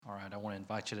want to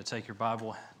invite you to take your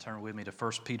Bible, turn with me to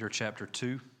 1 Peter chapter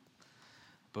 2,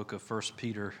 book of 1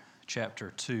 Peter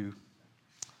chapter 2.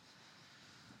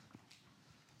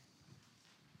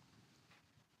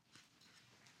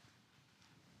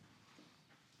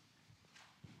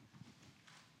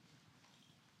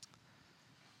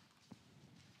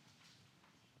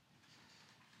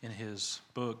 In his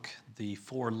book, The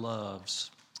Four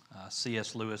Loves,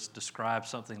 C.S. Lewis describes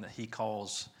something that he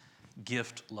calls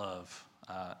gift love.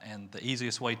 And the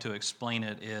easiest way to explain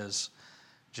it is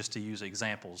just to use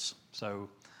examples. So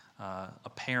a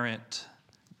parent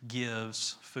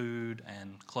gives food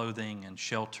and clothing and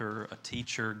shelter. A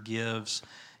teacher gives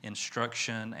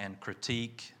instruction and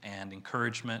critique and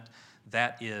encouragement.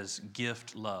 That is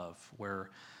gift love, where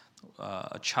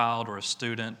a child or a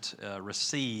student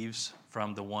receives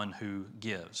from the one who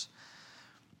gives.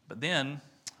 But then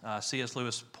C.S.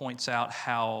 Lewis points out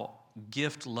how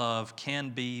gift love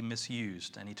can be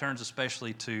misused, and he turns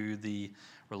especially to the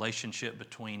relationship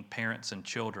between parents and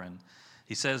children.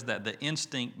 He says that the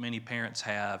instinct many parents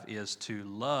have is to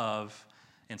love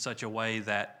in such a way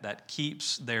that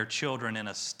keeps their children in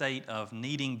a state of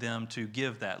needing them to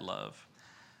give that love.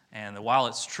 And while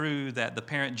it's true that the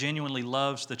parent genuinely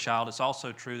loves the child, it's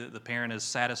also true that the parent is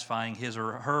satisfying his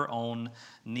or her own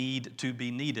need to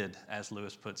be needed, as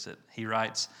Lewis puts it. He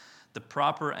writes, "The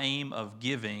proper aim of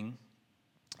giving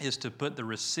is to put the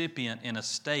recipient in a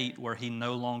state where he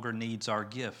no longer needs our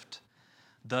gift.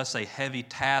 Thus, a heavy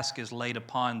task is laid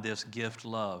upon this gift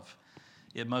love.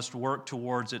 It must work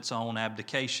towards its own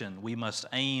abdication. We must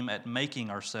aim at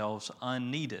making ourselves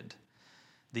unneeded.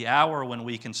 The hour when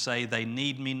we can say, 'They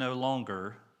need me no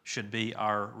longer,' should be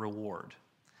our reward."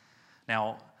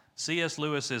 Now, C.S.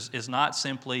 Lewis is not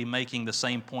simply making the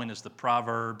same point as the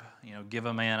proverb, give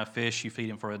a man a fish, you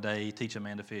feed him for a day, teach a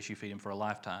man to fish, you feed him for a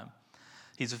lifetime.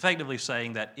 He's effectively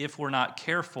saying that if we're not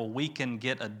careful, we can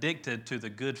get addicted to the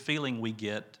good feeling we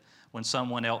get when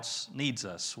someone else needs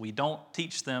us. We don't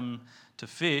teach them to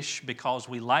fish because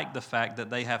we like the fact that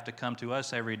they have to come to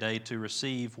us every day to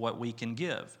receive what we can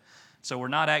give. So we're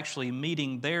not actually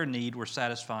meeting their need, we're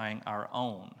satisfying our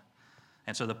own.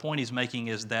 And so the point he's making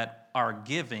is that our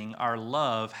giving, our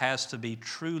love, has to be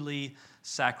truly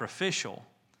sacrificial.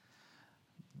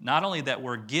 Not only that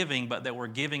we're giving, but that we're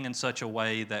giving in such a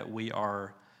way that we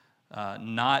are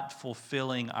not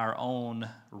fulfilling our own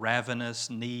ravenous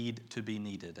need to be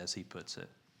needed, as he puts it.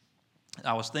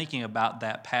 I was thinking about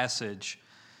that passage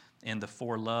in the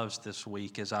Four Loves this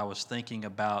week as I was thinking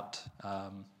about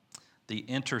the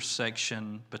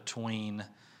intersection between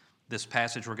this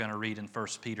passage we're going to read in 1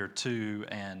 Peter 2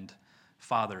 and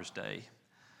Father's Day.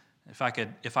 If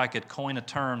I could coin a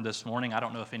term this morning, I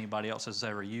don't know if anybody else has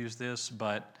ever used this,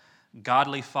 but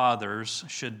godly fathers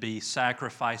should be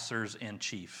sacrificers in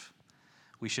chief.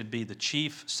 We should be the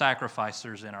chief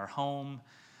sacrificers in our home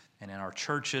and in our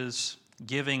churches,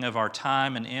 giving of our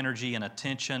time and energy and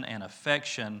attention and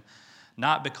affection,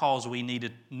 not because we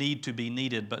need to be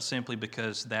needed, but simply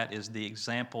because that is the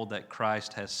example that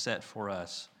Christ has set for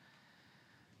us.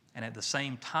 And at the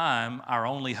same time, our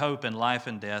only hope in life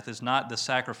and death is not the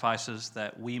sacrifices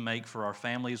that we make for our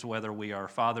families, whether we are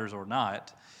fathers or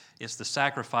not. It's the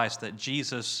sacrifice that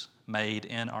Jesus made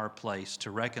in our place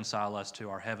to reconcile us to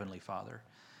our Heavenly Father.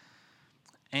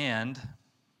 And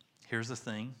here's the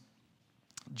thing,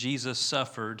 Jesus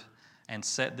suffered and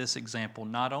set this example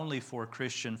not only for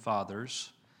Christian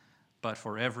fathers, but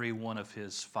for every one of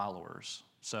his followers.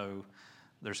 So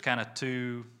there's kind of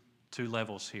two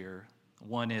levels here.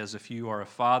 One is if you are a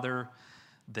father,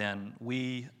 then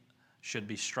we should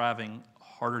be striving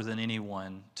harder than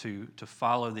anyone to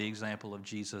follow the example of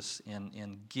Jesus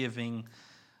in giving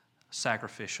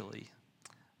sacrificially.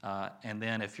 And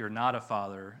then if you're not a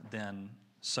father, then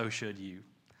so should you.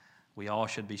 We all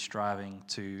should be striving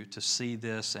to see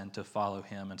this and to follow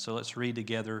him. And so let's read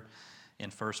together in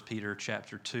 1 Peter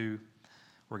chapter 2.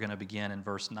 We're going to begin in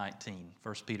verse 19.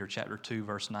 1 Peter chapter 2,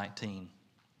 verse 19.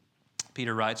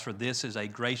 Peter writes, "For this is a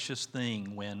gracious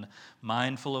thing when,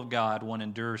 mindful of God, one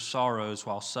endures sorrows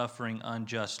while suffering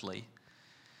unjustly.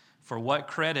 For what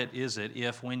credit is it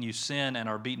if when you sin and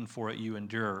are beaten for it you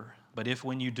endure? But if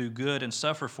when you do good and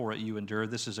suffer for it you endure,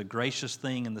 this is a gracious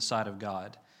thing in the sight of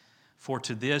God. For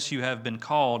to this you have been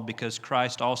called, because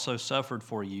Christ also suffered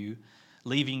for you,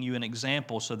 leaving you an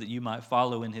example so that you might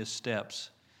follow in his steps.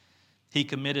 He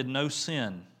committed no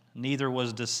sin, neither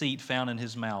was deceit found in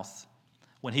his mouth.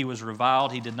 When he was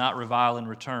reviled, he did not revile in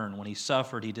return. When he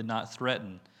suffered, he did not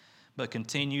threaten, but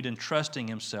continued entrusting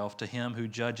himself to him who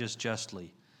judges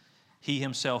justly. He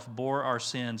himself bore our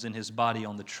sins in his body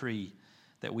on the tree,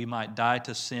 that we might die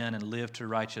to sin and live to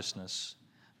righteousness.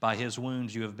 By his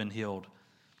wounds you have been healed.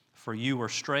 For you were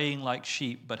straying like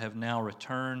sheep, but have now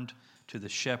returned to the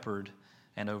shepherd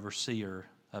and overseer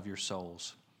of your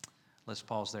souls." Let's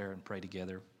pause there and pray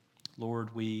together.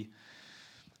 Lord, we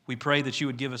pray that you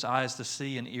would give us eyes to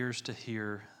see and ears to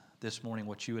hear this morning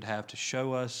what you would have to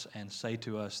show us and say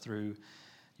to us through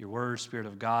your word, Spirit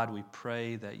of God. We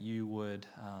pray that you would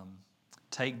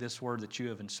take this word that you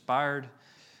have inspired,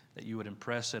 that you would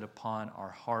impress it upon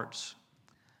our hearts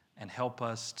and help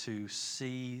us to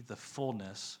see the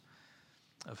fullness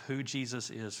of who Jesus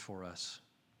is for us.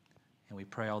 And we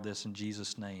pray all this in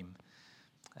Jesus' name.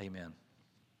 Amen.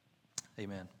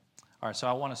 Amen. All right, so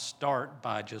I want to start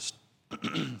by just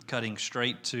cutting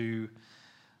straight to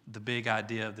the big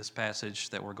idea of this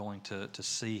passage that we're going to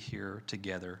see here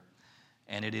together.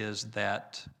 And it is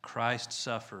that Christ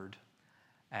suffered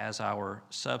as our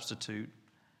substitute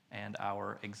and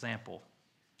our example.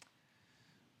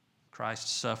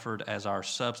 Christ suffered as our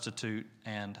substitute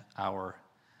and our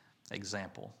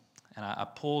example. And I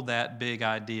pulled that big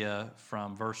idea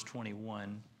from verse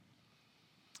 21,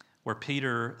 where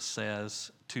Peter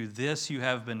says, "To this you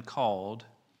have been called,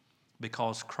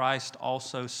 because Christ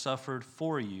also suffered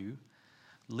for you,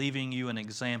 leaving you an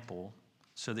example,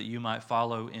 so that you might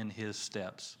follow in his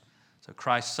steps." So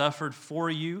Christ suffered for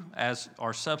you as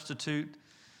our substitute,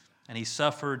 and he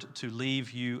suffered to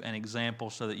leave you an example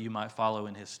so that you might follow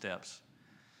in his steps.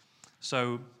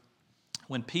 So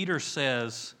when Peter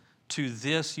says, "To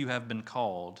this you have been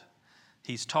called,"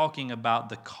 he's talking about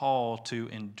the call to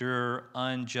endure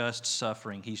unjust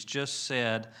suffering. He's just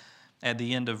said at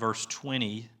the end of verse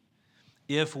 20,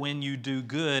 "If when you do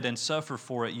good and suffer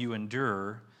for it you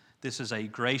endure, this is a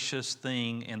gracious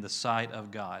thing in the sight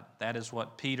of God." That is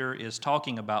what Peter is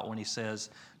talking about when he says,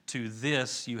 "To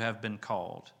this you have been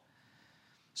called."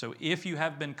 So if you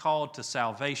have been called to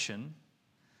salvation,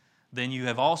 then you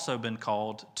have also been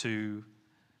called to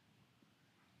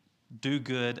do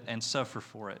good and suffer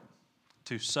for it,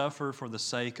 to suffer for the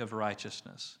sake of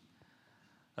righteousness.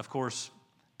 Of course,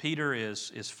 Peter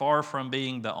is far from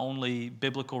being the only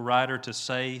biblical writer to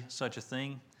say such a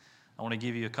thing. I want to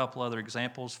give you a couple other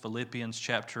examples. Philippians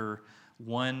chapter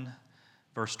 1,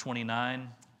 verse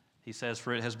 29. He says,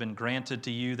 "For it has been granted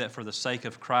to you that for the sake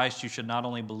of Christ you should not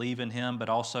only believe in him, but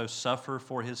also suffer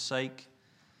for his sake."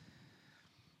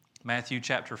 Matthew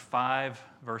chapter 5,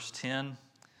 verse 10.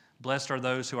 "Blessed are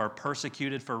those who are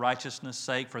persecuted for righteousness'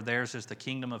 sake, for theirs is the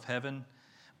kingdom of heaven.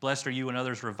 Blessed are you when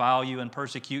others revile you and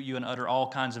persecute you and utter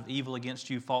all kinds of evil against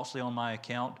you falsely on my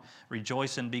account.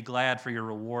 Rejoice and be glad, for your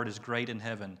reward is great in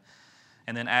heaven."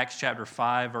 And then Acts chapter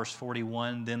 5, verse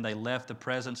 41, "Then they left the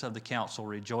presence of the council,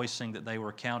 rejoicing that they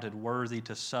were counted worthy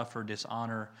to suffer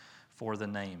dishonor for the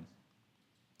name."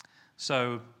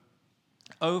 So,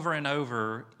 over and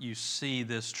over, you see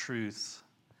this truth,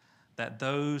 that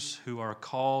those who are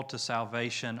called to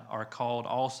salvation are called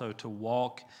also to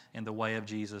walk in the way of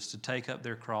Jesus, to take up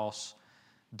their cross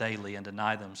daily and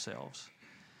deny themselves.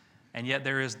 And yet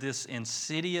there is this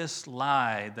insidious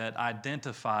lie that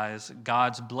identifies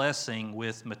God's blessing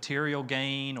with material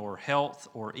gain or health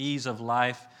or ease of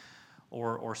life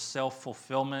or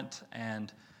self-fulfillment.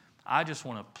 And I just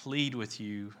want to plead with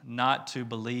you not to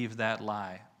believe that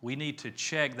lie. We need to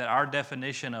check that our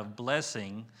definition of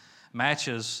blessing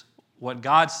matches what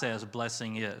God says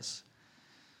blessing is.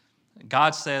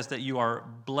 God says that you are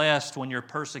blessed when you're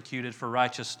persecuted for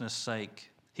righteousness' sake.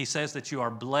 He says that you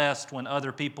are blessed when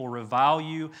other people revile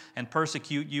you and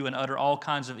persecute you and utter all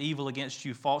kinds of evil against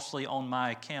you falsely on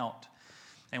my account.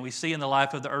 And we see in the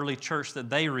life of the early church that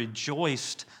they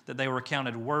rejoiced that they were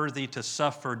counted worthy to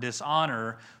suffer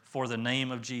dishonor for the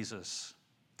name of Jesus.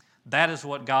 That is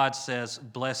what God says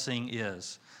blessing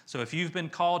is. So if you've been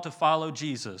called to follow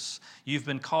Jesus, you've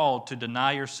been called to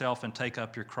deny yourself and take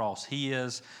up your cross. He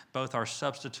is both our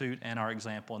substitute and our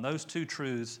example. And those two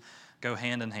truths go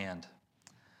hand in hand.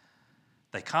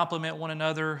 They complement one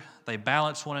another. They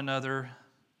balance one another.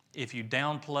 If you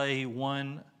downplay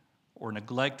one or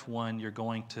neglect one, you're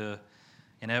going to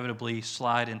inevitably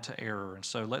slide into error. And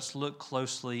so let's look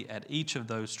closely at each of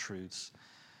those truths.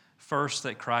 First,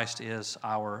 that Christ is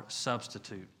our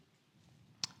substitute.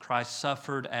 Christ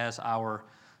suffered as our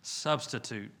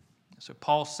substitute. So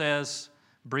Paul says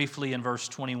briefly in verse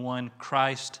 21,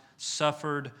 Christ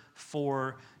suffered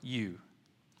for you.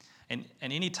 And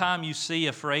anytime you see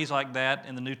a phrase like that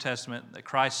in the New Testament, that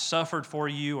Christ suffered for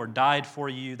you or died for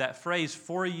you, that phrase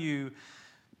for you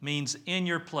means in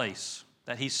your place,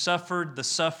 that he suffered the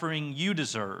suffering you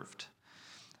deserved.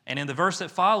 And in the verse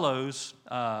that follows,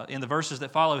 in the verses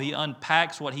that follow, he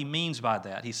unpacks what he means by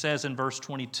that. He says in verse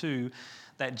 22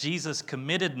 that Jesus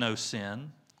committed no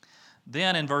sin,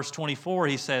 Then in verse 24,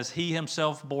 he says, He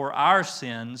himself bore our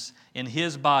sins in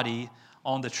his body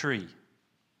on the tree.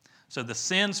 So the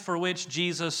sins for which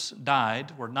Jesus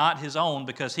died were not his own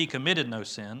because he committed no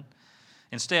sin.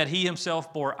 Instead, he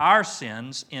himself bore our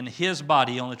sins in his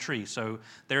body on the tree. So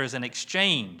there is an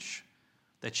exchange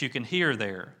that you can hear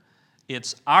there.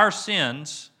 It's our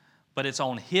sins, but it's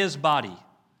on his body.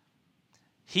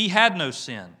 He had no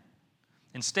sin.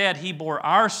 Instead, he bore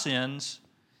our sins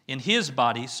in his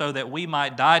body so that we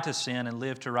might die to sin and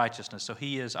live to righteousness. So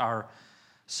he is our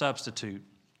substitute.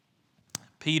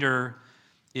 Peter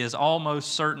is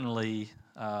almost certainly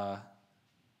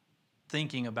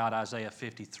thinking about Isaiah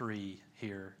 53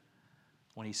 here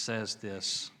when he says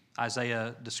this.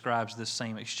 Isaiah describes this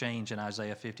same exchange in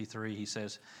Isaiah 53. He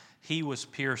says, He was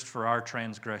pierced for our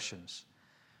transgressions.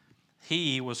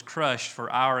 He was crushed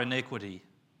for our iniquity.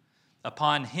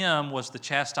 Upon him was the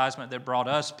chastisement that brought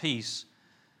us peace,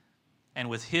 and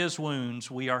with his wounds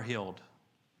we are healed.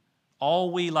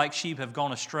 All we like sheep have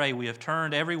gone astray. We have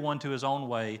turned every one to his own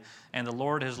way, and the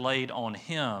Lord has laid on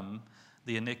him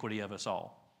the iniquity of us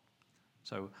all.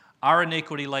 So our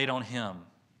iniquity laid on him.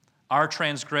 Our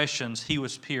transgressions, he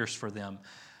was pierced for them,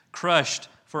 crushed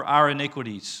for our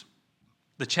iniquities.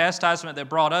 The chastisement that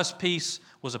brought us peace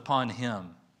was upon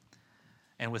him,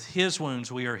 and with his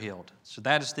wounds we are healed. So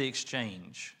that is the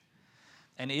exchange.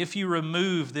 And if you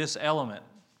remove this element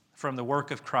from the work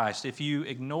of Christ, if you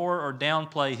ignore or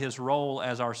downplay his role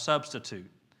as our substitute,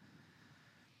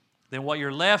 then what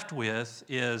you're left with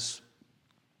is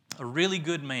a really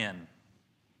good man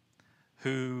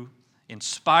who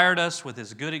inspired us with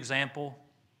his good example,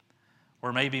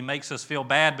 or maybe makes us feel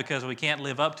bad because we can't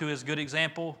live up to his good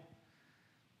example.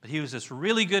 But he was this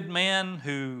really good man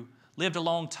who lived a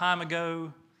long time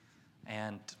ago,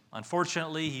 and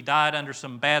unfortunately he died under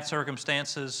some bad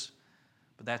circumstances,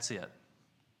 but that's it.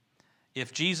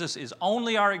 If Jesus is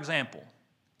only our example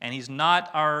and he's not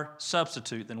our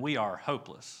substitute, then we are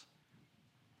hopeless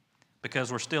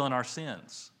because we're still in our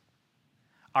sins.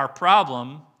 Our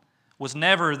problem was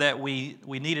never that we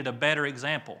needed a better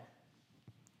example.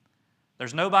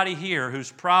 There's nobody here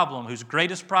whose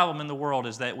greatest problem in the world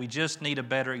is that we just need a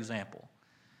better example.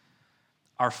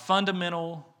 Our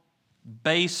fundamental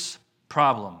base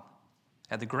problem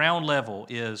at the ground level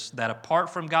is that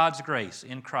apart from God's grace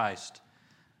in Christ,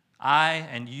 I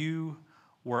and you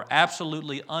were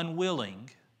absolutely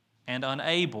unwilling and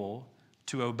unable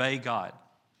to obey God.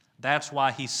 That's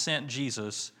why he sent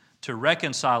Jesus to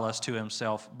reconcile us to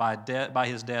himself by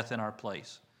his death in our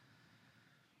place.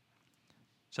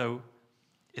 So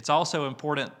it's also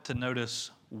important to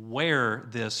notice where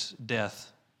this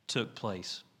death took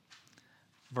place.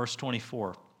 Verse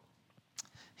 24,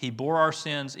 he bore our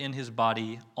sins in his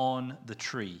body on the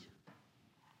tree.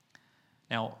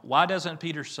 Now, why doesn't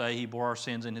Peter say he bore our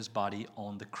sins in his body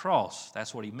on the cross?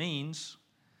 That's what he means.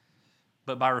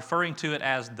 But by referring to it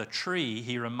as the tree,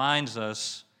 he reminds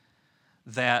us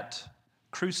that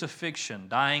crucifixion,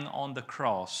 dying on the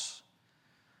cross,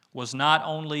 was not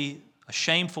only a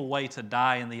shameful way to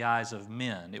die in the eyes of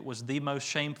men, it was the most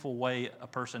shameful way a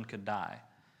person could die.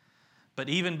 But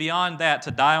even beyond that,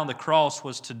 to die on the cross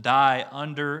was to die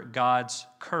under God's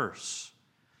curse.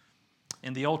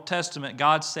 In the Old Testament,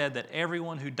 God said that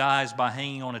everyone who dies by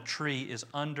hanging on a tree is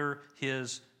under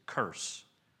his curse.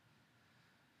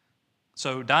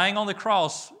 So dying on the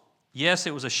cross, yes,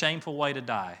 it was a shameful way to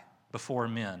die before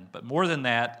men. But more than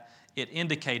that, it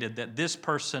indicated that this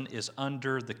person is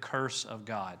under the curse of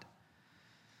God.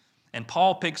 And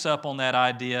Paul picks up on that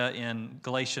idea in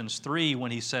Galatians 3 when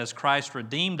he says, Christ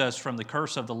redeemed us from the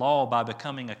curse of the law by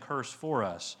becoming a curse for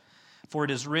us. For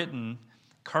it is written,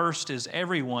 cursed is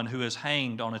everyone who is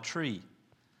hanged on a tree.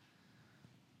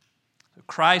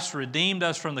 Christ redeemed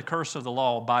us from the curse of the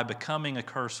law by becoming a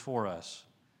curse for us.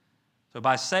 So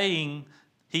by saying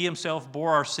he himself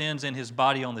bore our sins in his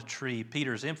body on the tree,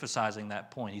 Peter's emphasizing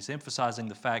that point. He's emphasizing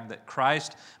the fact that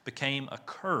Christ became a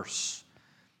curse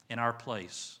in our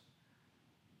place.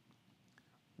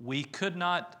 We could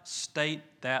not state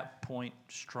that point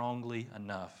strongly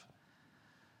enough,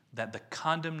 that the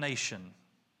condemnation,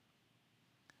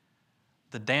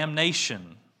 the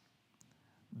damnation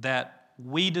that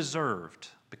we deserved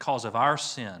because of our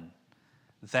sin,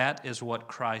 that is what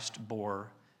Christ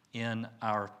bore in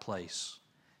our place.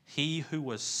 He who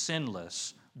was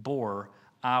sinless bore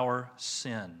our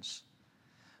sins.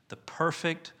 The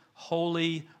perfect,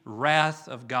 holy wrath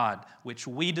of God, which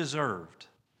we deserved,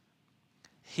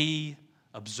 he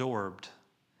absorbed.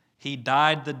 He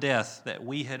died the death that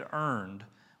we had earned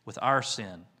with our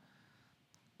sin.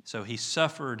 So he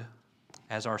suffered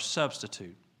as our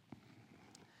substitute.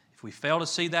 If we fail to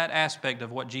see that aspect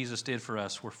of what Jesus did for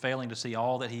us, we're failing to see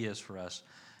all that He is for us.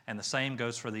 And the same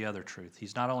goes for the other truth.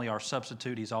 He's not only our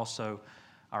substitute, He's also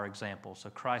our example.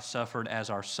 So Christ suffered as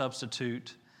our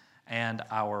substitute and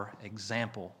our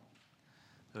example.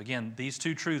 So again, these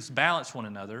two truths balance one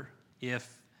another.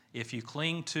 If you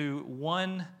cling to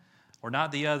one or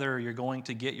not the other, you're going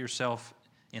to get yourself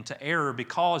into error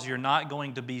because you're not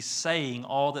going to be saying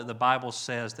all that the Bible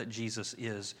says that Jesus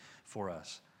is for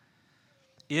us.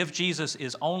 If Jesus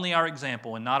is only our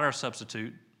example and not our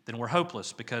substitute, then we're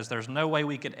hopeless because there's no way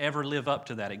we could ever live up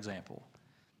to that example.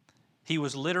 He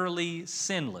was literally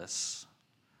sinless,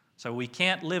 so we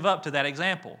can't live up to that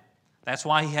example. That's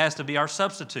why He has to be our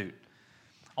substitute.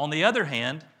 On the other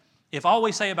hand, if all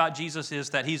we say about Jesus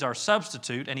is that He's our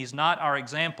substitute and He's not our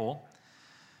example,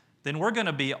 then we're going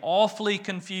to be awfully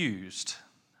confused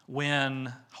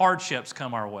when hardships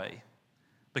come our way.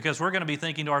 Because we're going to be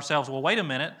thinking to ourselves, well, wait a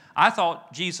minute, I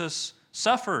thought Jesus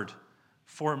suffered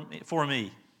for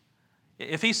me.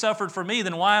 If He suffered for me,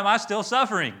 then why am I still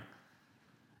suffering?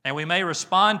 And we may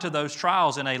respond to those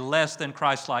trials in a less than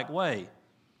Christ-like way.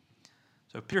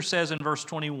 So Peter says in verse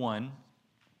 21,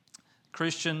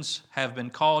 Christians have been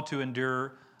called to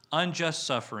endure unjust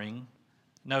suffering.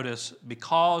 Notice,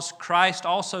 because Christ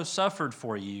also suffered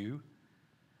for you,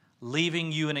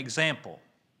 leaving you an example,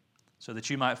 so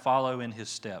that you might follow in His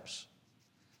steps.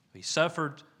 He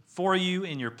suffered for you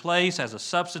in your place as a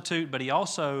substitute, but He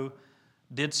also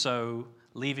did so,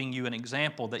 leaving you an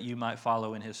example that you might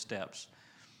follow in His steps.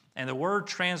 And the word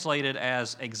translated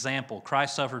as example,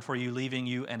 Christ suffered for you, leaving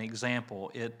you an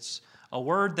example. It's a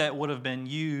word that would have been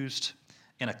used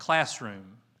in a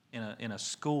classroom, in a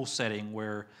school setting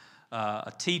where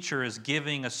a teacher is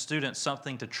giving a student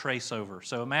something to trace over.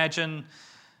 So imagine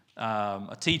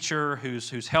a teacher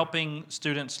who's helping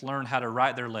students learn how to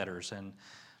write their letters. And,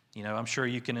 I'm sure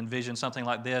you can envision something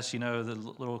like this. The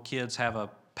little kids have a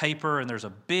paper and there's a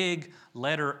big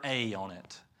letter A on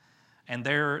it. And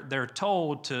they're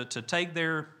told to take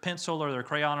their pencil or their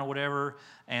crayon or whatever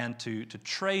and to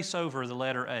trace over the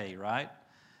letter A, right?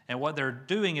 And what they're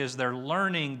doing is they're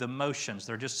learning the motions.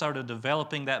 They're just sort of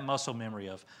developing that muscle memory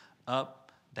of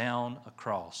up, down,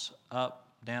 across, up,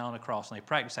 down, across. And they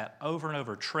practice that over and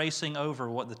over, tracing over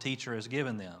what the teacher has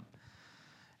given them.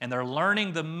 And they're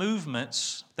learning the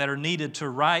movements that are needed to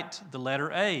write the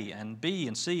letter A and B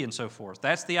and C and so forth.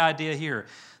 That's the idea here,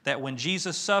 that when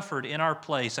Jesus suffered in our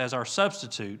place as our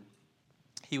substitute,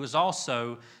 He was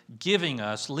also leaving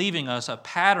us a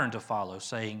pattern to follow,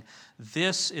 saying,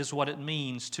 this is what it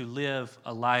means to live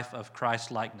a life of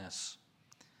Christ-likeness.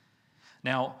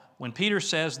 Now, when Peter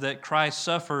says that Christ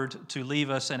suffered to leave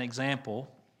us an example,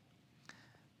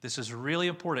 this is really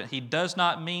important. He does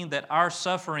not mean that our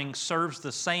suffering serves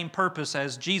the same purpose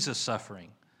as Jesus' suffering.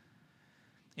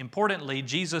 Importantly,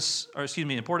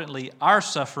 our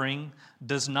suffering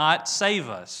does not save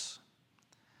us.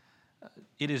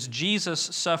 It is Jesus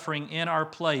suffering in our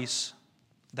place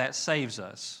that saves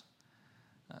us.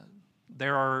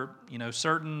 There are,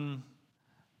 certain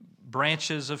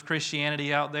branches of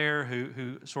Christianity out there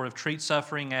who sort of treat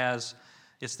suffering as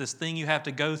it's this thing you have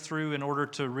to go through in order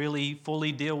to really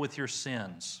fully deal with your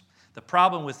sins. The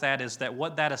problem with that is that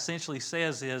what that essentially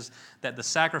says is that the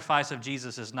sacrifice of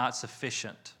Jesus is not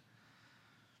sufficient.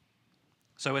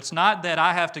 So it's not that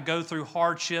I have to go through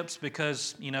hardships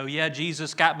because,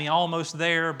 Jesus got me almost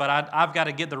there, but I've got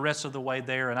to get the rest of the way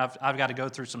there, and I've got to go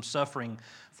through some suffering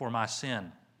for my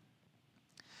sin.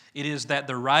 It is that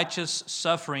the righteous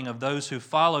suffering of those who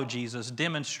follow Jesus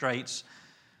demonstrates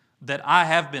that I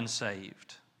have been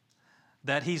saved,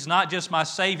 that He's not just my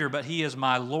Savior, but He is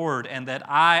my Lord, and that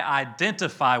I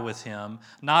identify with Him,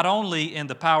 not only in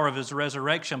the power of His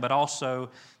resurrection, but also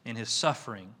in His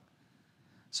suffering.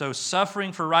 So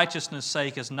suffering for righteousness'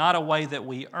 sake is not a way that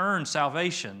we earn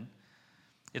salvation.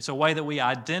 It's a way that we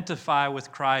identify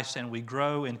with Christ and we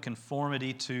grow in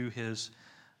conformity to His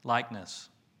likeness.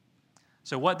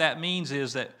 So what that means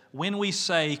is that when we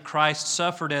say Christ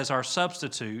suffered as our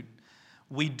substitute,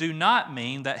 we do not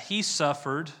mean that He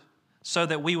suffered so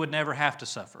that we would never have to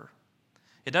suffer.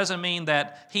 It doesn't mean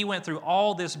that He went through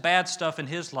all this bad stuff in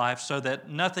His life so that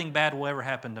nothing bad will ever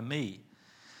happen to me.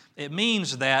 It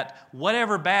means that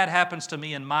whatever bad happens to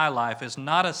me in my life is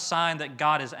not a sign that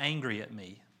God is angry at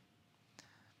me,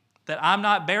 that I'm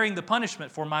not bearing the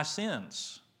punishment for my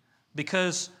sins,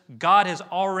 because God has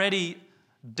already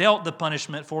dealt the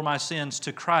punishment for my sins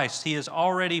to Christ. He has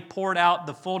already poured out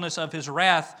the fullness of His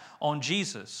wrath on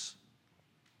Jesus.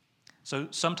 So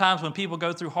sometimes when people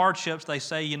go through hardships, they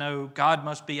say, God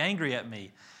must be angry at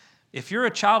me. If you're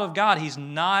a child of God, He's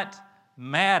not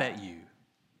mad at you.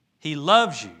 He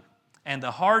loves you. And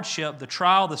the hardship, the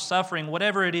trial, the suffering,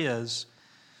 whatever it is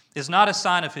not a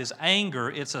sign of his anger,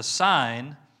 it's a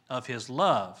sign of his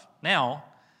love. Now,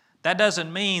 that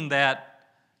doesn't mean that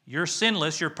you're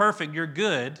sinless, you're perfect, you're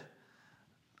good.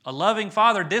 A loving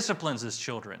father disciplines his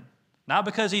children, not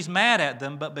because he's mad at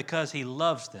them, but because he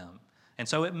loves them. And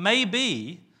so it may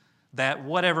be that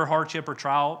whatever hardship or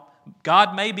trial,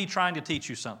 God may be trying to teach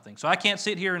you something. So I can't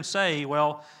sit here and say,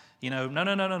 well,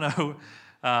 no.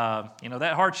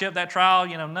 That hardship, that trial,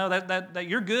 no, that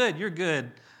you're good, you're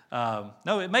good.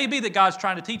 No, it may be that God's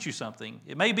trying to teach you something.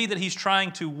 It may be that He's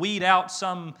trying to weed out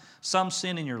some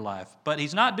sin in your life. But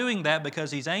He's not doing that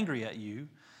because He's angry at you,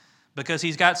 because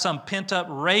He's got some pent-up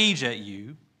rage at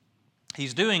you.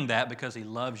 He's doing that because He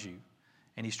loves you,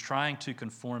 and He's trying to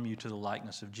conform you to the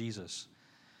likeness of Jesus.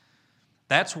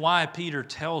 That's why Peter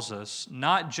tells us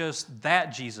not just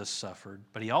that Jesus suffered,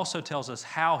 but he also tells us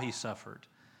how He suffered.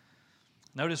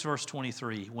 Notice verse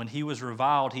 23. When He was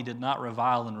reviled, He did not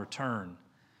revile in return.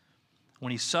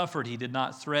 When He suffered, He did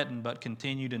not threaten, but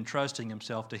continued entrusting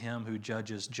Himself to Him who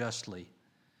judges justly.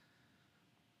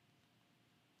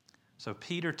 So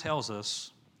Peter tells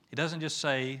us, he doesn't just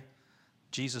say,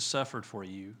 Jesus suffered for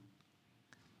you.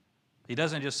 He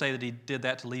doesn't just say that He did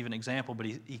that to leave an example, but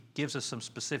he gives us some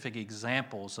specific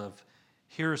examples of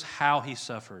here's how He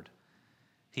suffered.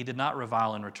 He did not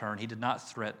revile in return. He did not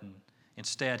threaten.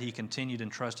 Instead, He continued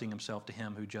entrusting Himself to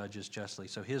Him who judges justly.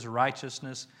 So His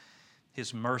righteousness,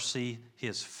 His mercy,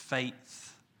 His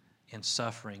faith in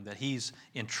suffering, that He's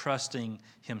entrusting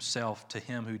Himself to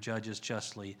Him who judges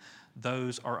justly,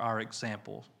 those are our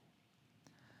examples.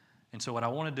 And so what I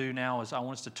want to do now is I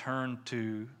want us to turn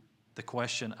to the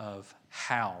question of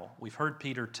how. We've heard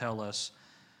Peter tell us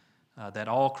that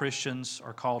all Christians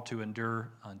are called to endure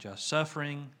unjust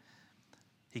suffering.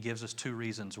 He gives us two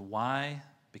reasons why.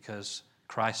 Because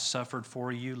Christ suffered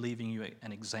for you, leaving you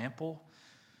an example.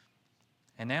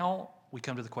 And now we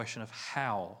come to the question of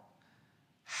how.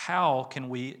 How can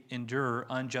we endure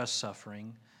unjust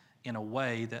suffering in a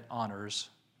way that honors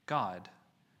God?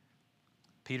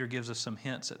 Peter gives us some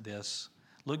hints at this.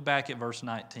 Look back at verse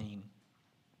 19.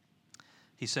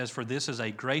 He says, "For this is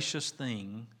a gracious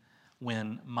thing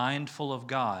when, mindful of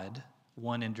God,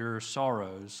 one endures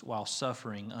sorrows while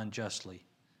suffering unjustly."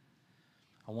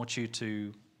 I want you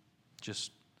to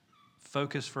just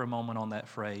focus for a moment on that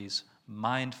phrase,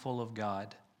 mindful of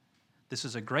God. This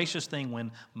is a gracious thing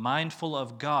when, mindful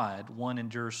of God, one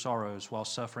endures sorrows while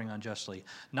suffering unjustly.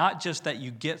 Not just that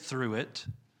you get through it,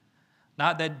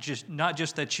 not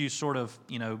just that you sort of,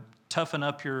 toughen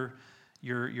up your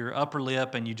upper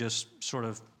lip and you just sort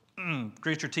of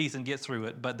grit your teeth and get through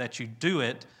it, but that you do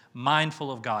it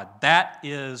mindful of God. That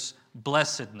is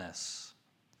blessedness.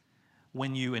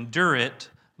 When you endure it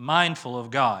mindful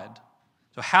of God.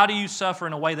 So how do you suffer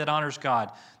in a way that honors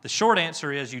God? The short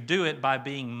answer is you do it by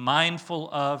being mindful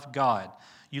of God.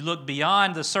 You look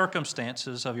beyond the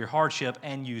circumstances of your hardship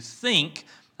and you think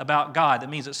about God. That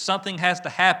means that something has to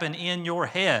happen in your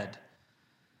head.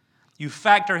 You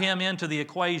factor Him into the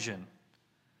equation.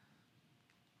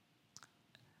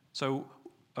 So,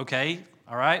 okay,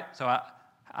 all right, so I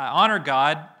honor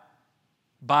God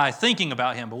by thinking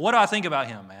about Him. But what do I think about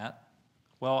Him, Matt?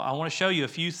 Well, I want to show you a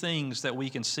few things that we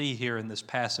can see here in this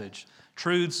passage.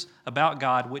 Truths about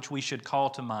God which we should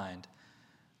call to mind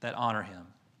that honor Him.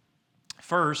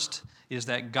 First is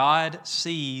that God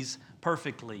sees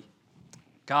perfectly.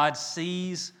 God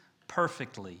sees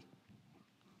perfectly.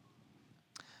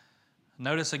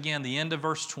 Notice again the end of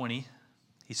verse 20.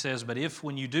 He says, "But if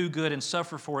when you do good and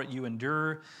suffer for it, you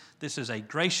endure, this is a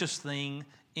gracious thing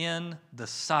in the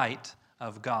sight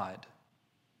of God."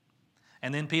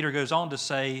 And then Peter goes on to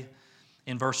say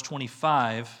in verse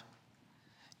 25,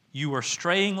 "You were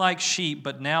straying like sheep,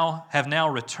 but have now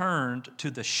returned to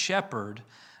the shepherd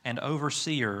and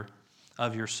overseer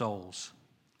of your souls."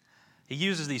 He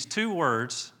uses these two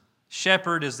words.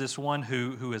 Shepherd is this one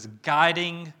who is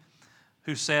guiding,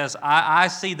 who says, I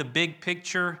see the big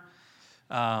picture.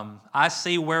 I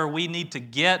see where we need to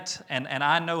get, and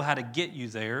I know how to get you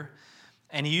there.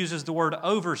 And he uses the word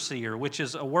overseer, which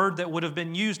is a word that would have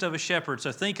been used of a shepherd.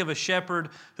 So think of a shepherd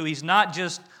who he's not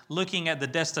just looking at the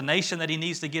destination that he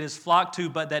needs to get his flock to,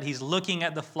 but that he's looking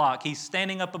at the flock. He's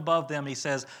standing up above them. He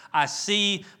says, I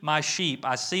see my sheep.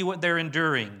 I see what they're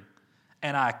enduring,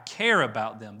 and I care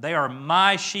about them. They are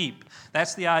my sheep.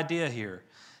 That's the idea here.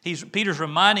 Peter's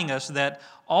reminding us that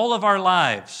all of our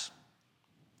lives,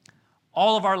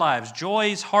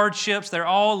 joys, hardships, they're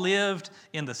all lived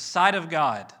in the sight of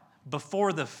God,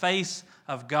 before the face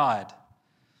of God.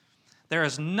 There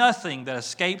is nothing that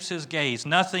escapes His gaze,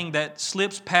 nothing that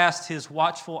slips past His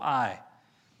watchful eye.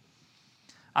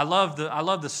 I love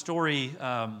the story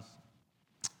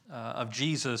of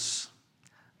Jesus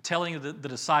telling the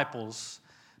disciples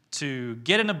to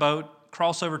get in a boat,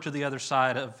 cross over to the other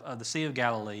side of the Sea of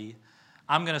Galilee.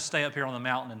 I'm going to stay up here on the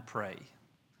mountain and pray.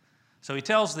 So he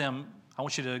tells them, I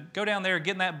want you to go down there,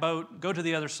 get in that boat, go to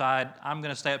the other side. I'm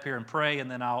going to stay up here and pray, and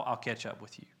then I'll catch up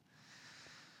with you.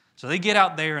 So they get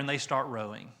out there and they start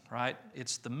rowing, right?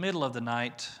 It's the middle of the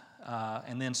night,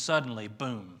 and then suddenly,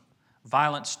 boom,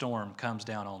 violent storm comes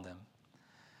down on them.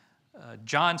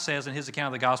 John says in his account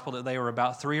of the gospel that they were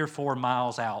about 3 or 4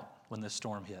 miles out when this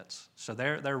storm hits. So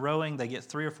they're rowing, they get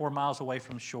 3 or 4 miles away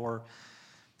from shore,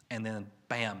 and then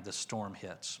bam, the storm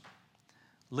hits.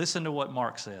 Listen to what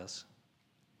Mark says.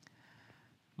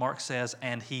 Mark says,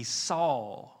 and he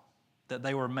saw that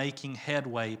they were making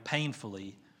headway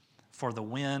painfully, for the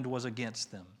wind was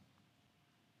against them.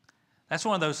 That's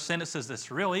one of those sentences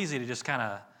that's real easy to just kind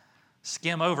of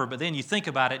skim over, but then you think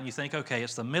about it and you think, okay,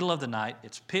 it's the middle of the night,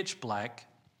 it's pitch black,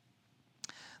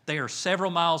 they are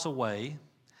several miles away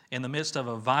in the midst of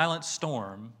a violent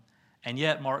storm, and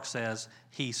yet Mark says,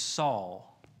 he saw.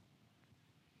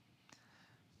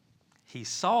 He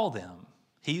saw them.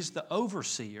 He's the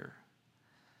overseer.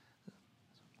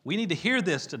 We need to hear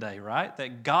this today, right?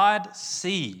 That God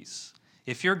sees.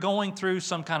 If you're going through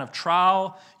some kind of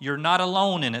trial, you're not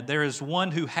alone in it. There is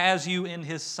one who has you in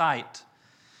his sight.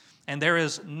 And there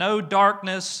is no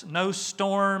darkness, no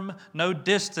storm, no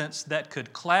distance that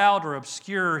could cloud or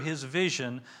obscure his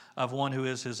vision of one who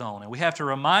is his own. And we have to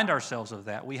remind ourselves of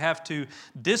that. We have to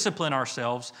discipline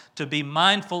ourselves to be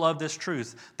mindful of this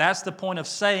truth. That's the point of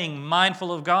saying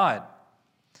mindful of God.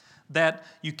 That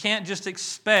you can't just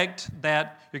expect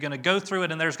that you're going to go through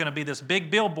it and there's going to be this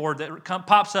big billboard that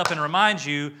pops up and reminds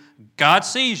you God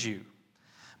sees you.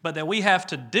 But that we have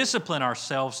to discipline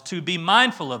ourselves to be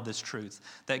mindful of this truth,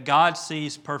 that God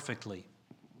sees perfectly.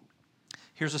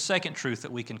 Here's a second truth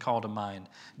that we can call to mind.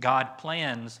 God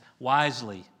plans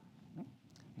wisely.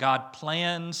 God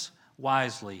plans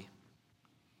wisely.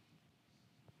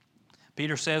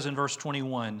 Peter says in verse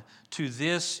 21, to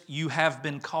this you have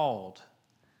been called.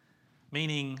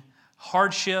 Meaning,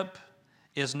 hardship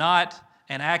is not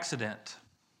an accident.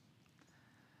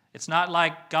 It's not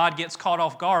like God gets caught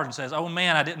off guard and says, oh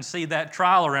man, I didn't see that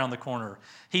trial around the corner.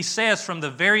 He says from the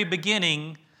very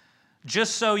beginning,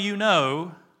 just so you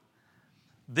know,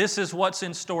 this is what's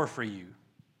in store for you.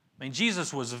 I mean,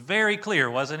 Jesus was very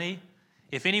clear, wasn't he?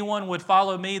 If anyone would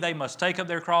follow me, they must take up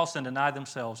their cross and deny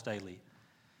themselves daily.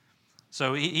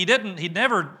 So he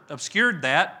never obscured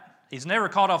that. He's never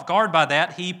caught off guard by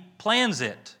that. He plans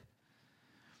it.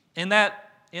 In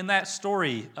that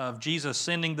story of Jesus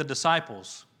sending the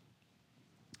disciples,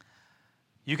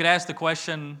 you could ask the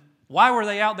question, why were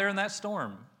they out there in that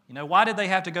storm? Why did they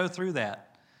have to go through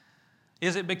that?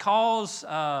 Is it because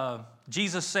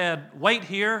Jesus said, wait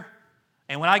here,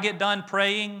 and when I get done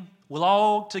praying, we'll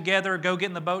all together go get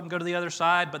in the boat and go to the other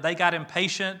side, but they got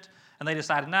impatient and they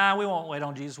decided, nah, we won't wait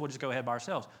on Jesus, we'll just go ahead by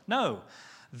ourselves. No.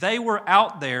 They were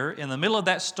out there in the middle of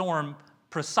that storm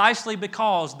precisely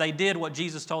because they did what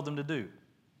Jesus told them to do.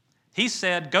 He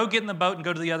said, go get in the boat and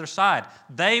go to the other side.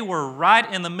 They were right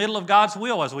in the middle of God's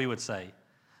will, as we would say.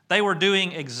 They were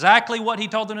doing exactly what he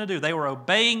told them to do. They were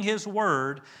obeying his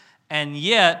word, and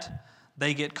yet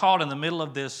they get caught in the middle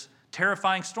of this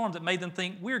terrifying storm that made them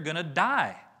think, we're going to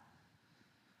die.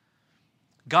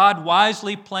 God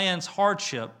wisely plans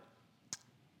hardship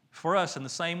for us in the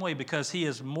same way because he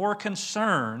is more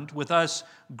concerned with us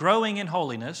growing in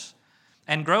holiness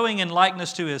and growing in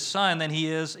likeness to his Son than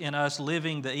he is in us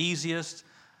living the easiest,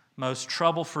 most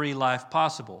trouble-free life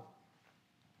possible.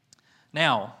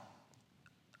 Now,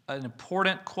 an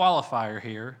important qualifier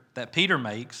here that Peter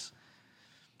makes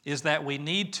is that we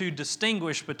need to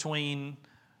distinguish between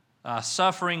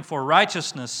suffering for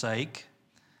righteousness' sake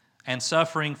and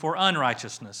suffering for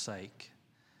unrighteousness' sake.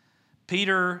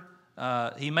 Peter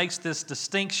he makes this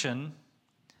distinction.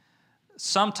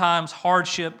 Sometimes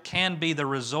hardship can be the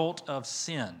result of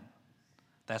sin.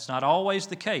 That's not always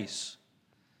the case,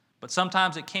 but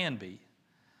sometimes it can be.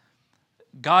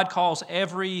 God calls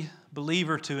every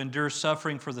believer to endure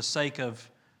suffering for the sake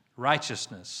of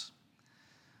righteousness.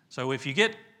 So if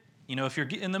you're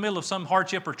in the middle of some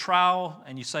hardship or trial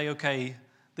and you say, okay,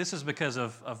 this is because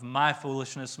of my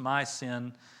foolishness, my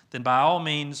sin, then by all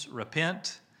means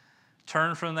repent.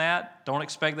 Turn from that. Don't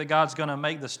expect that God's going to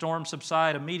make the storm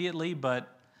subside immediately, but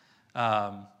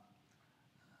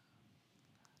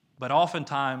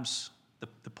oftentimes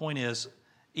the point is,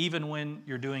 even when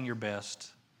you're doing your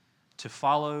best to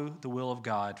follow the will of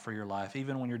God for your life,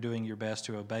 even when you're doing your best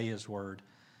to obey his word,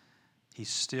 he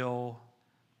still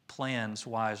plans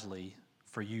wisely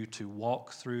for you to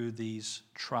walk through these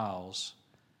trials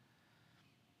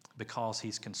because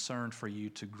He's concerned for you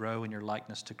to grow in your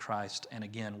likeness to Christ. And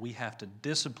again, we have to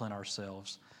discipline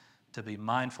ourselves to be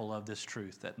mindful of this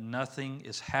truth, that nothing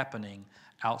is happening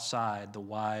outside the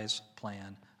wise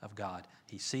plan of God.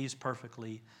 He sees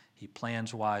perfectly, He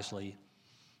plans wisely.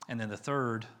 And then the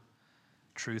third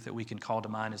truth that we can call to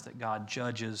mind is that God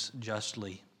judges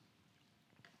justly.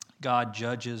 God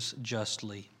judges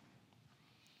justly.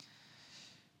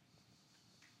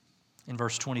 In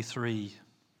verse 23,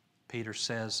 Peter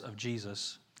says of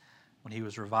Jesus, when He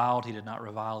was reviled, He did not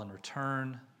revile in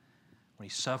return. When He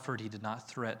suffered, He did not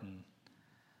threaten,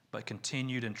 but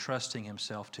continued entrusting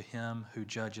Himself to Him who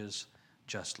judges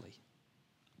justly.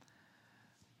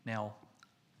 Now,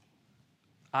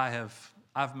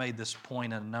 I've made this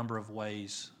point in a number of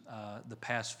ways the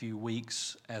past few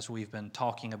weeks as we've been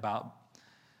talking about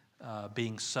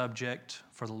being subject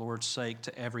for the Lord's sake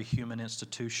to every human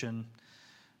institution.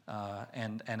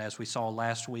 And as we saw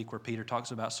last week where Peter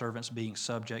talks about servants being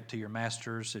subject to your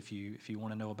masters, if you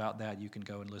want to know about that, you can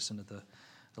go and listen to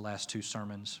the last two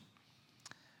sermons.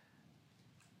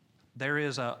 There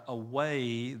is a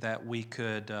way that we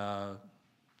could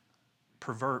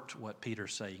pervert what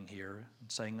Peter's saying here,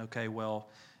 saying, okay, well,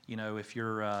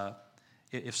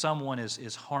 if someone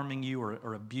is harming you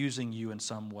or abusing you in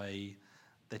some way,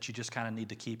 that you just kind of need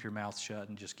to keep your mouth shut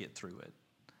and just get through it.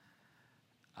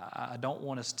 I don't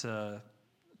want us to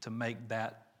make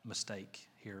that mistake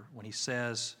here. When he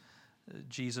says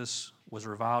Jesus was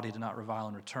reviled, He did not revile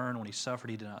in return. When He suffered,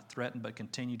 He did not threaten, but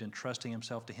continued entrusting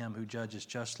Himself to Him who judges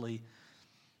justly.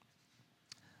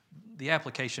 The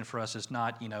application for us is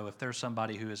not, if there's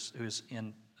somebody who is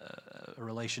in a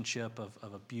relationship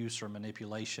of abuse or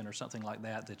manipulation or something like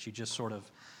that, that you just sort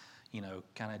of,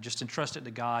 kind of just entrust it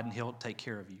to God and He'll take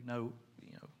care of you. No,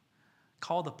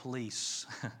 call the police.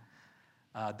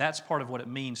 That's part of what it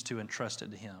means to entrust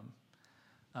it to Him.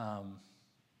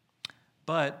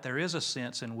 But there is a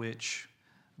sense in which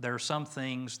there are some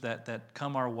things that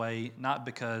come our way, not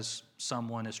because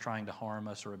someone is trying to harm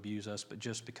us or abuse us, but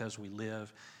just because we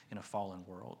live in a fallen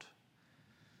world.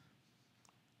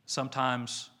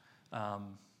 Sometimes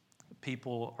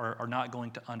people are not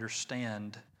going to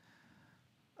understand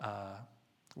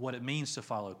what it means to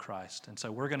follow Christ. And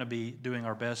so we're going to be doing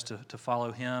our best to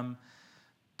follow Him,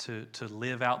 to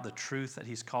live out the truth that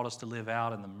He's called us to live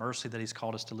out and the mercy that He's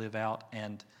called us to live out.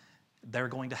 And they're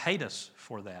going to hate us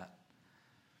for that.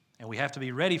 And we have to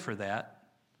be ready for that,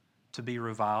 to be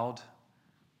reviled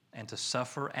and to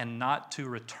suffer and not to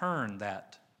return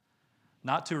that.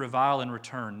 Not to revile in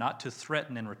return, not to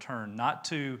threaten in return, not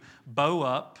to bow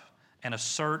up and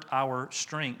assert our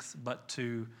strength, but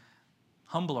to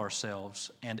humble ourselves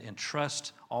and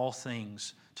entrust all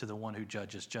things to the one who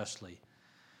judges justly.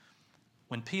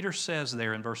 When Peter says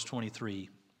there in verse 23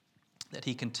 that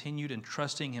he continued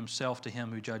entrusting himself to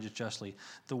Him who judges justly,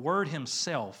 the word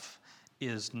himself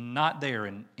is not there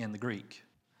in the Greek.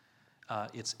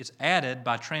 It's added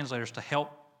by translators to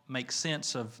help make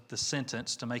sense of the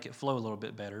sentence, to make it flow a little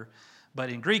bit better. But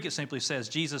in Greek it simply says,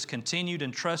 Jesus continued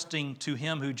entrusting to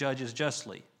Him who judges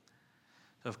justly.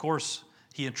 Of course,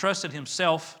 He entrusted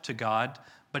Himself to God,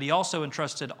 but He also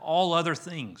entrusted all other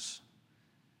things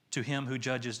to Him who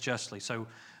judges justly. So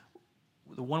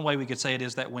the one way we could say it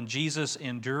is that when Jesus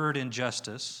endured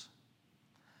injustice,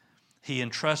 He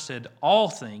entrusted all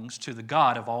things to the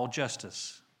God of all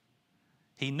justice.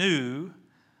 He knew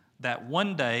that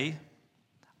one day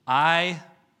I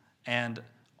and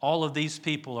all of these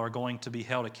people are going to be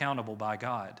held accountable by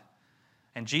God.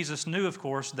 And Jesus knew, of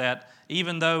course, that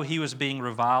even though He was being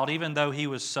reviled, even though He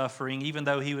was suffering, even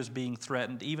though He was being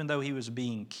threatened, even though He was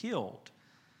being killed,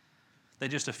 that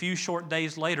just a few short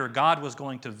days later, God was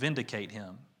going to vindicate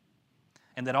Him.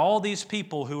 And that all these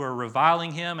people who are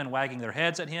reviling Him and wagging their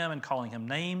heads at Him and calling Him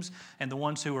names, and the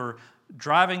ones who are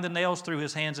driving the nails through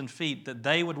His hands and feet, that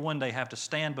they would one day have to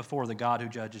stand before the God who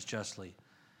judges justly.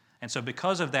 And so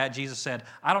because of that, Jesus said,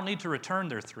 I don't need to return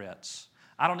their threats.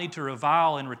 I don't need to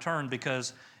revile in return,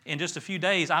 because in just a few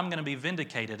days, I'm going to be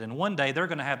vindicated. And one day, they're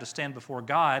going to have to stand before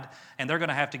God, and they're going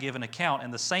to have to give an account.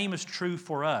 And the same is true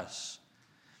for us.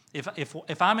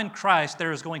 If I'm in Christ,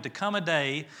 there is going to come a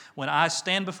day when I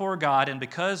stand before God, and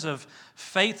because of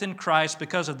faith in Christ,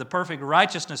 because of the perfect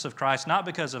righteousness of Christ, not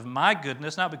because of my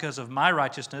goodness, not because of my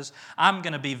righteousness, I'm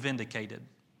going to be vindicated.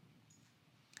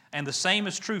 And the same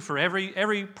is true for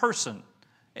every person.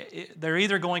 They're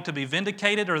either going to be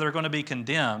vindicated or they're going to be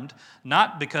condemned,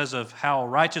 not because of how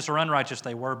righteous or unrighteous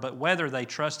they were, but whether they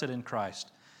trusted in Christ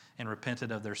and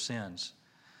repented of their sins.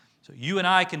 So you and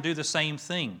I can do the same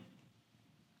thing.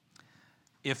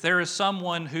 If there is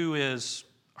someone who is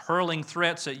hurling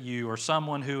threats at you or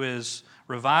someone who is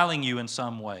reviling you in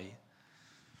some way.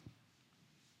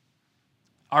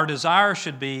 Our desire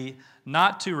should be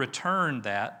not to return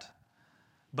that,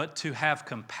 but to have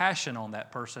compassion on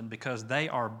that person because they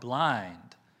are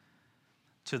blind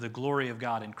to the glory of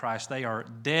God in Christ. They are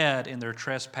dead in their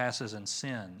trespasses and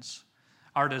sins.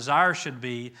 Our desire should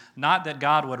be not that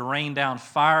God would rain down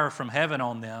fire from heaven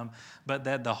on them, but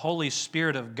that the Holy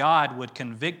Spirit of God would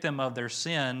convict them of their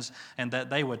sins and that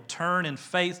they would turn in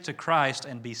faith to Christ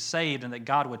and be saved and that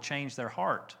God would change their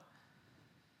heart.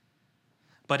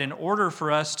 But in order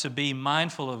for us to be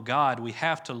mindful of God, we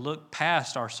have to look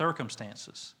past our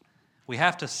circumstances. We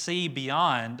have to see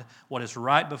beyond what is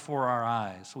right before our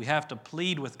eyes. We have to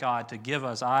plead with God to give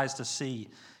us eyes to see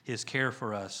His care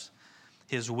for us,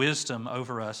 His wisdom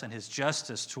over us, and His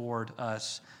justice toward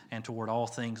us and toward all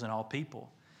things and all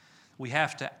people. We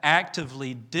have to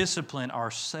actively discipline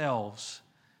ourselves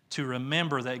to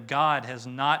remember that God has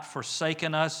not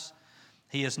forsaken us.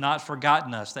 He has not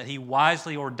forgotten us, that He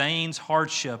wisely ordains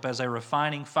hardship as a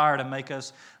refining fire to make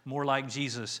us more like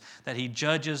Jesus, that He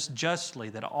judges justly,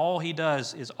 that all He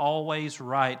does is always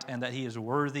right, and that He is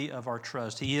worthy of our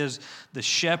trust. He is the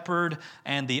shepherd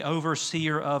and the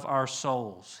overseer of our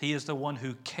souls. He is the one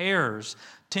who cares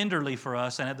tenderly for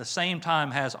us and at the same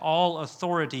time has all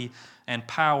authority and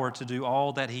power to do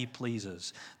all that He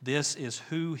pleases. This is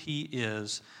who He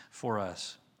is for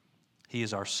us. He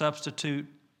is our substitute.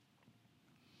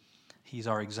 He's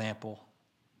our example.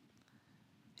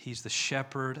 He's the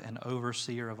shepherd and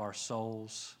overseer of our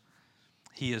souls.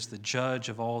 He is the judge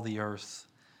of all the earth.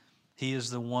 He is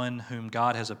the one whom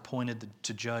God has appointed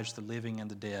to judge the living and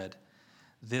the dead.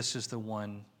 This is the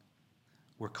one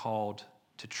we're called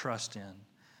to trust in,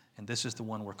 and this is the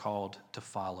one we're called to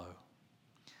follow.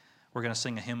 We're going to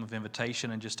sing a hymn of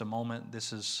invitation in just a moment.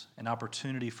 This is an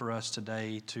opportunity for us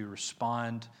today to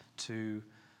respond to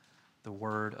the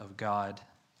Word of God.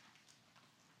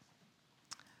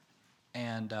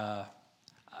 And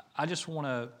I just want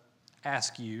to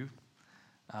ask you,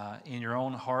 in your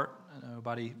own heart,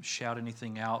 nobody shout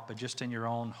anything out, but just in your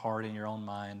own heart, in your own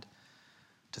mind,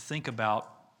 to think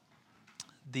about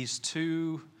these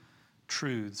two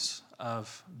truths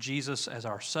of Jesus as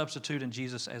our substitute and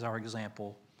Jesus as our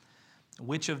example.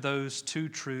 Which of those two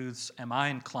truths am I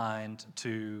inclined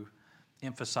to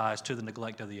emphasize to the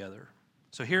neglect of the other?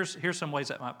 So here's some ways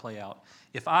that might play out.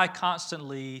 If I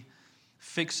constantly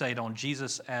fixate on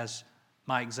Jesus as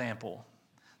my example,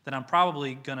 then I'm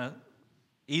probably going to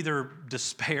either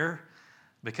despair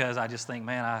because I just think,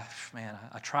 I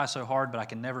try so hard, but I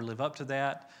can never live up to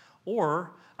that,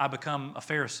 or I become a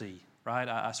Pharisee, right?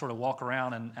 I sort of walk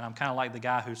around and I'm kind of like the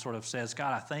guy who sort of says,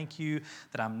 God, I thank you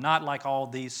that I'm not like all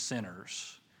these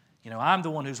sinners. I'm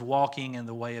the one who's walking in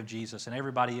the way of Jesus, and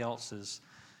everybody else is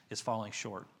falling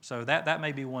short. So that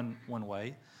may be one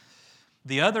way.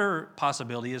 The other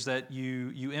possibility is that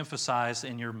you emphasize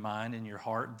in your mind, in your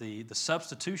heart, the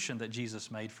substitution that Jesus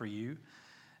made for you,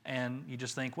 and you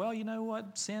just think, well, you know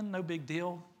what, sin, no big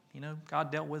deal.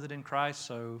 God dealt with it in Christ,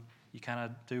 so you kind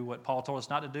of do what Paul told us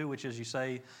not to do, which is you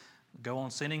say, go on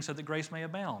sinning so that grace may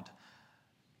abound.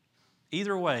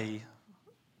 Either way,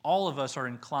 all of us are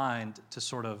inclined to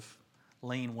sort of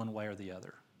lean one way or the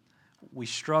other. We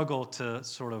struggle to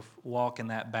sort of walk in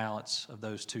that balance of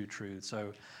those two truths.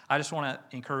 So I just want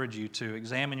to encourage you to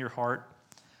examine your heart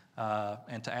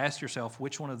and to ask yourself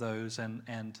which one of those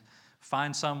and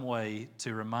find some way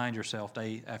to remind yourself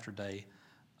day after day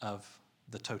of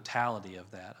the totality of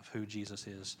that, of who Jesus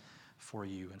is for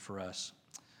you and for us.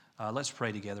 Let's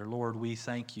pray together. Lord, we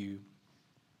thank you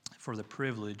for the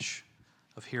privilege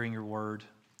of hearing your word.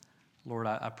 Lord,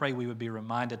 I pray we would be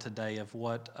reminded today of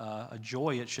what a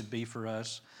joy it should be for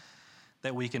us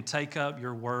that we can take up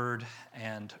your word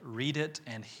and read it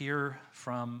and hear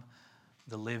from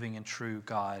the living and true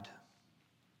God.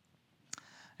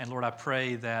 And Lord, I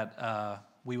pray that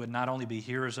we would not only be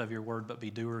hearers of your word, but be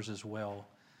doers as well.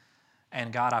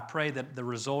 And God, I pray that the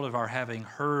result of our having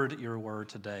heard your word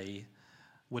today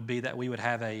would be that we would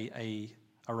have a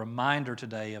reminder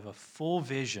today of a full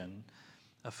vision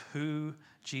of who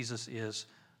Jesus is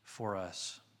for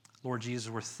us. Lord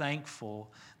Jesus, we're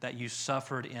thankful that you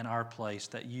suffered in our place,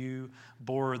 that you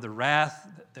bore the wrath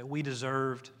that we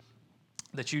deserved,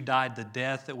 that you died the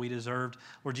death that we deserved.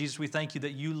 Lord Jesus, we thank you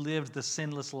that you lived the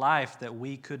sinless life that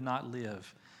we could not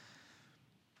live.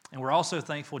 And we're also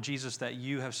thankful, Jesus, that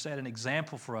you have set an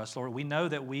example for us. Lord, we know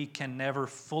that we can never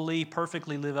fully,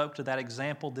 perfectly live up to that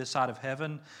example this side of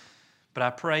heaven, but I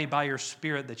pray by your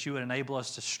Spirit that you would enable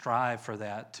us to strive for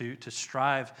that, to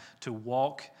strive to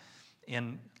walk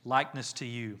in likeness to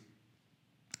you.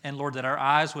 And Lord, that our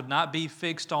eyes would not be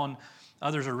fixed on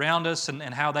others around us and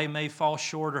how they may fall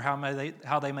short or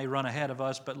how they may run ahead of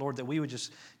us, but Lord, that we would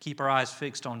just keep our eyes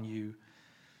fixed on you.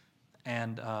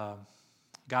 And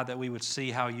God, that we would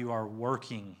see how you are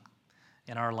working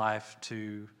in our life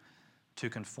to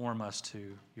conform us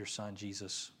to your Son,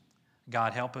 Jesus.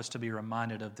 God, help us to be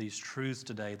reminded of these truths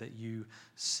today, that you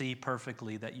see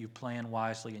perfectly, that you plan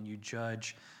wisely, and you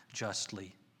judge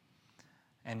justly.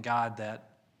 And God, that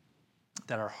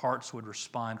our hearts would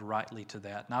respond rightly to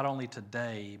that, not only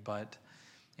today, but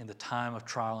in the time of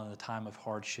trial and the time of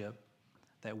hardship,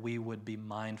 that we would be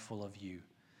mindful of you.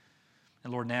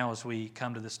 And Lord, now as we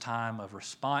come to this time of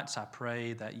response, I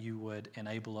pray that you would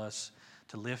enable us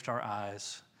to lift our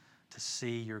eyes, to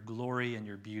see your glory and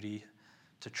your beauty,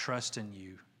 to trust in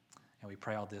you. And we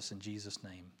pray all this in Jesus'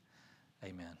 name.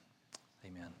 Amen.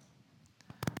 Amen.